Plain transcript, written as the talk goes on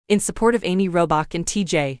In support of Amy Robach and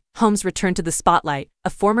TJ Holmes' return to the spotlight, a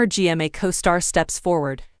former GMA co-star steps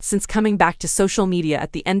forward. Since coming back to social media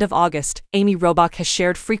at the end of August, Amy Robach has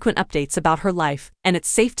shared frequent updates about her life, and it's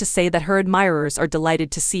safe to say that her admirers are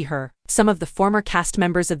delighted to see her. Some of the former cast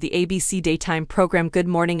members of the ABC daytime program Good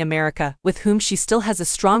Morning America, with whom she still has a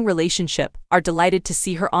strong relationship, are delighted to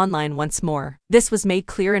see her online once more. This was made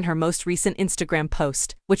clear in her most recent Instagram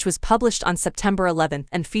post, which was published on September 11th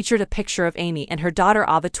and featured a picture of Amy and her daughter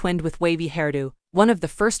Ava twinned with wavy hairdo. One of the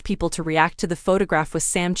first people to react to the photograph was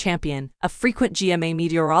Sam Champion, a frequent GMA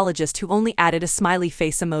meteorologist who only added a smiley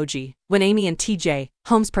face emoji. When Amy and TJ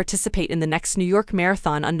Holmes participate in the next New York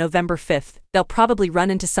Marathon on November 5th, they'll probably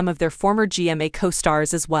run into some of their former GMA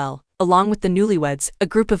co-stars as well. Along with the newlyweds, a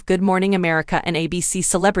group of Good Morning America and ABC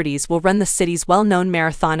celebrities will run the city's well-known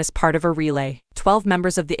marathon as part of a relay. 12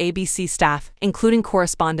 members of the ABC staff, including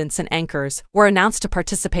correspondents and anchors, were announced to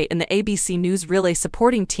participate in the ABC News Relay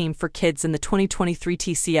supporting team for kids in the 2023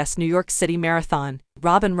 TCS New York City Marathon.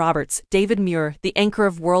 Robin Roberts, David Muir, the anchor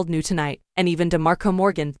of World New Tonight, and even DeMarco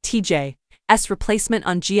Morgan, TJ's replacement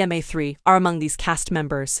on GMA3, are among these cast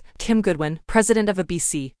members. Kim Goodwin, president of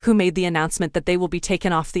ABC, who made the announcement that they will be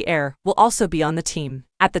taken off the air, will also be on the team.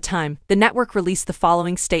 At the time, the network released the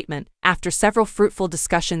following statement: after several fruitful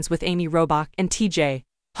discussions with Amy Robach and TJ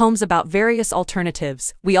Holmes about various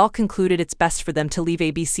alternatives, we all concluded it's best for them to leave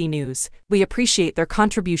ABC News. We appreciate their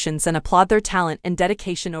contributions and applaud their talent and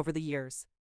dedication over the years.